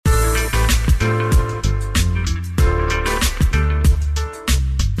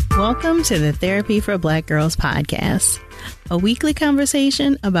Welcome to the Therapy for Black Girls podcast, a weekly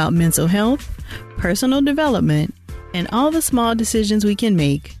conversation about mental health, personal development, and all the small decisions we can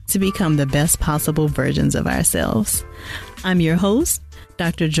make to become the best possible versions of ourselves. I'm your host,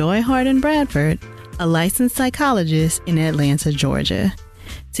 Dr. Joy Harden Bradford, a licensed psychologist in Atlanta, Georgia.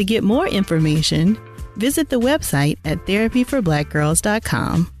 To get more information, visit the website at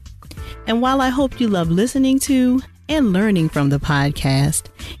therapyforblackgirls.com. And while I hope you love listening to and learning from the podcast,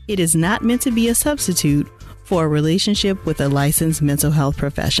 it is not meant to be a substitute for a relationship with a licensed mental health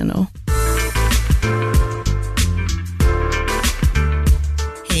professional.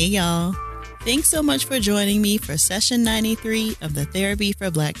 Hey y'all, thanks so much for joining me for session 93 of the Therapy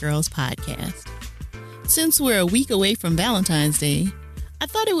for Black Girls podcast. Since we're a week away from Valentine's Day, I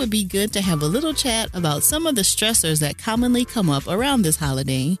thought it would be good to have a little chat about some of the stressors that commonly come up around this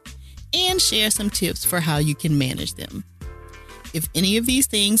holiday and share some tips for how you can manage them. If any of these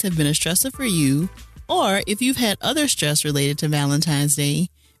things have been a stressor for you, or if you've had other stress related to Valentine's Day,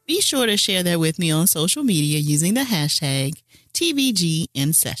 be sure to share that with me on social media using the hashtag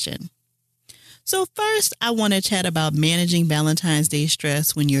TVGInSession. So first, I want to chat about managing Valentine's Day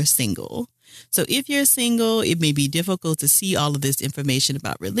stress when you're single. So if you're single, it may be difficult to see all of this information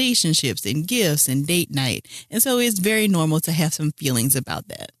about relationships and gifts and date night. And so it's very normal to have some feelings about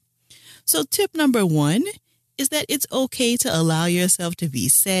that. So tip number 1 is that it's okay to allow yourself to be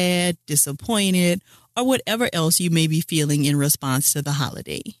sad, disappointed, or whatever else you may be feeling in response to the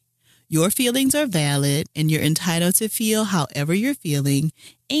holiday. Your feelings are valid and you're entitled to feel however you're feeling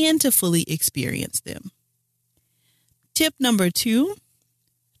and to fully experience them. Tip number 2,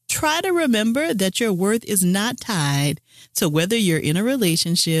 try to remember that your worth is not tied to whether you're in a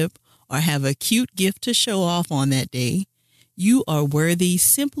relationship or have a cute gift to show off on that day. You are worthy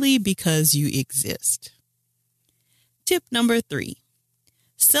simply because you exist. Tip number 3,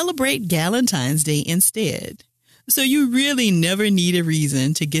 celebrate Galentine's Day instead. So you really never need a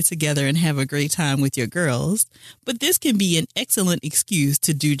reason to get together and have a great time with your girls, but this can be an excellent excuse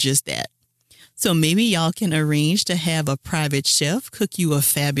to do just that. So maybe y'all can arrange to have a private chef cook you a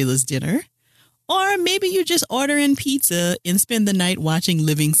fabulous dinner, or maybe you just order in pizza and spend the night watching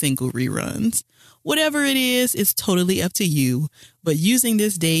Living Single reruns. Whatever it is, it's totally up to you, but using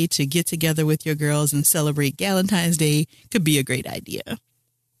this day to get together with your girls and celebrate Galentine's Day could be a great idea.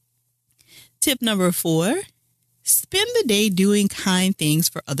 Tip number 4, spend the day doing kind things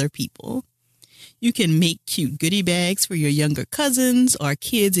for other people. You can make cute goodie bags for your younger cousins or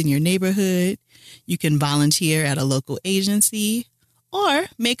kids in your neighborhood. You can volunteer at a local agency or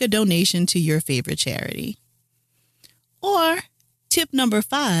make a donation to your favorite charity. Or tip number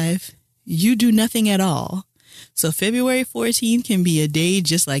 5, you do nothing at all. So February 14th can be a day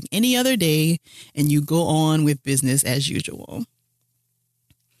just like any other day, and you go on with business as usual.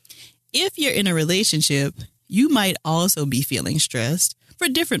 If you're in a relationship, you might also be feeling stressed for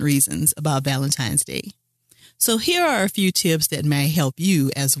different reasons about Valentine's Day. So here are a few tips that may help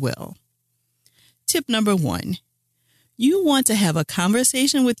you as well. Tip number 1, you want to have a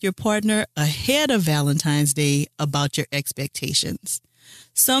conversation with your partner ahead of Valentine's Day about your expectations.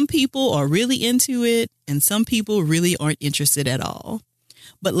 Some people are really into it, and some people really aren't interested at all.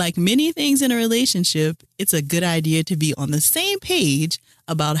 But like many things in a relationship, it's a good idea to be on the same page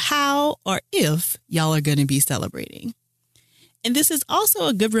about how or if y'all are going to be celebrating. And this is also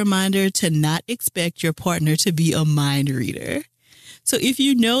a good reminder to not expect your partner to be a mind reader. So if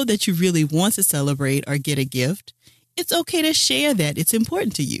you know that you really want to celebrate or get a gift, it's okay to share that it's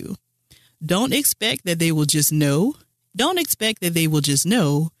important to you. Don't expect that they will just know. Don't expect that they will just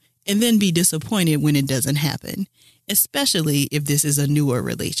know and then be disappointed when it doesn't happen, especially if this is a newer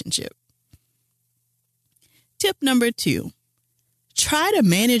relationship. Tip number 2, try to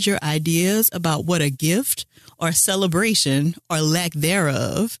manage your ideas about what a gift or celebration or lack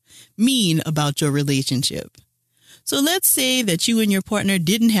thereof mean about your relationship. So let's say that you and your partner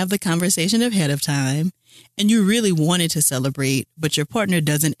didn't have the conversation ahead of time and you really wanted to celebrate, but your partner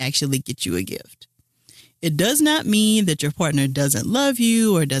doesn't actually get you a gift. It does not mean that your partner doesn't love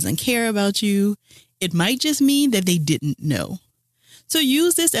you or doesn't care about you. It might just mean that they didn't know. So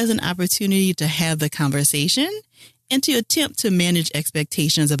use this as an opportunity to have the conversation and to attempt to manage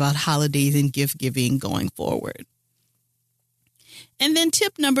expectations about holidays and gift giving going forward. And then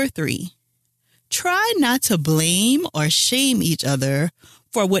tip number 3, try not to blame or shame each other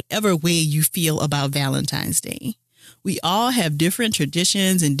for whatever way you feel about Valentine's Day. We all have different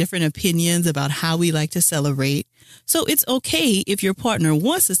traditions and different opinions about how we like to celebrate. So it's okay if your partner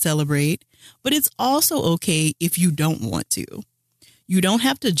wants to celebrate, but it's also okay if you don't want to. You don't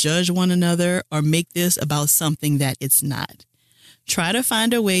have to judge one another or make this about something that it's not. try to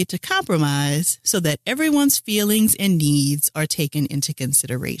find a way to compromise so that everyone's feelings and needs are taken into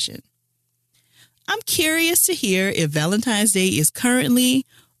consideration. I'm curious to hear if Valentine's Day is currently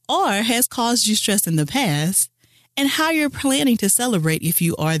or has caused you stress in the past, and how you're planning to celebrate if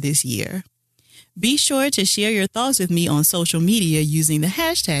you are this year. Be sure to share your thoughts with me on social media using the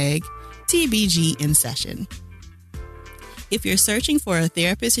hashtag TBGInSession. If you're searching for a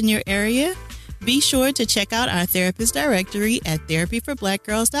therapist in your area, be sure to check out our therapist directory at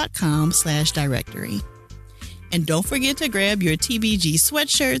therapyforblackgirls.com/directory. And don't forget to grab your TBG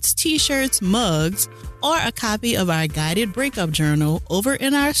sweatshirts, t-shirts, mugs, or a copy of our guided breakup journal over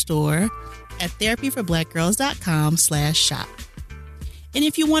in our store at therapyforblackgirls.com/shop. And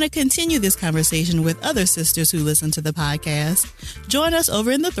if you want to continue this conversation with other sisters who listen to the podcast, join us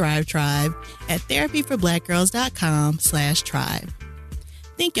over in the Thrive Tribe at therapyforblackgirls.com/tribe.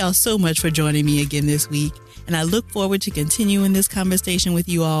 Thank y'all so much for joining me again this week, and I look forward to continuing this conversation with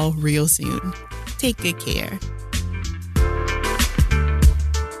you all real soon. Take good care.